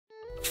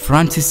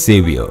Francis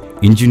Xavier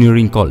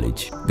Engineering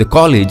College. The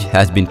college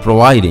has been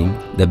providing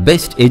the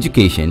best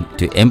education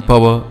to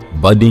empower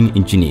budding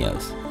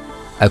engineers.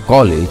 A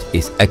college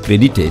is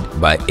accredited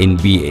by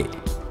NBA.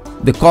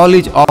 The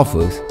college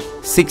offers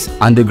 6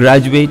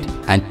 undergraduate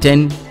and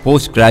 10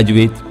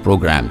 postgraduate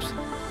programs.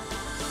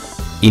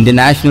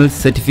 International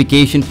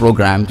certification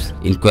programs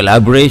in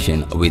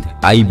collaboration with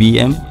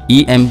IBM,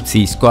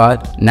 EMC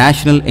Squad,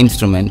 National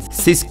Instruments,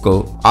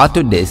 Cisco,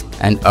 Autodesk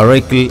and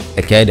Oracle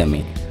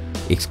Academy.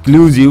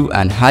 Exclusive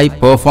and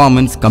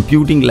high-performance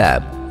computing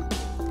lab.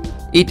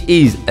 It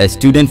is a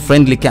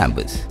student-friendly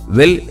campus,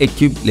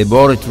 well-equipped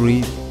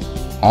laboratories,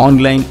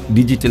 online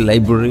digital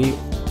library,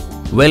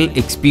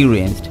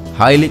 well-experienced,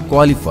 highly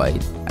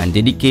qualified and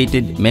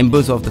dedicated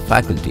members of the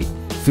faculty.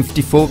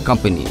 54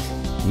 companies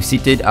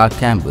visited our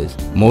campus.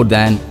 More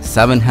than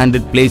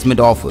 700 placement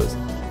offers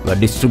were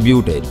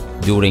distributed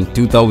during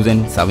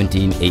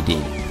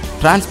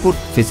 2017-18. Transport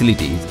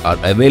facilities are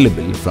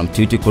available from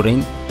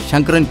Tuticorin,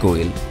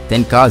 Shankarankoil,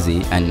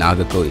 Tenkasi and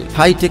Nagarkoil.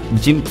 High-tech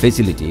gym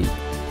facility,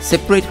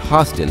 separate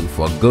hostel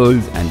for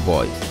girls and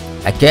boys.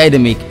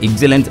 Academic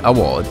Excellence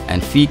Award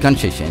and fee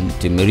concession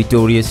to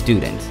meritorious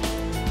students.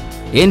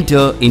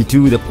 Enter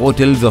into the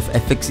portals of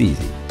FXEC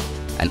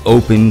and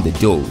open the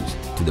doors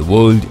to the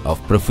world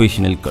of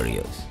professional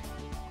careers.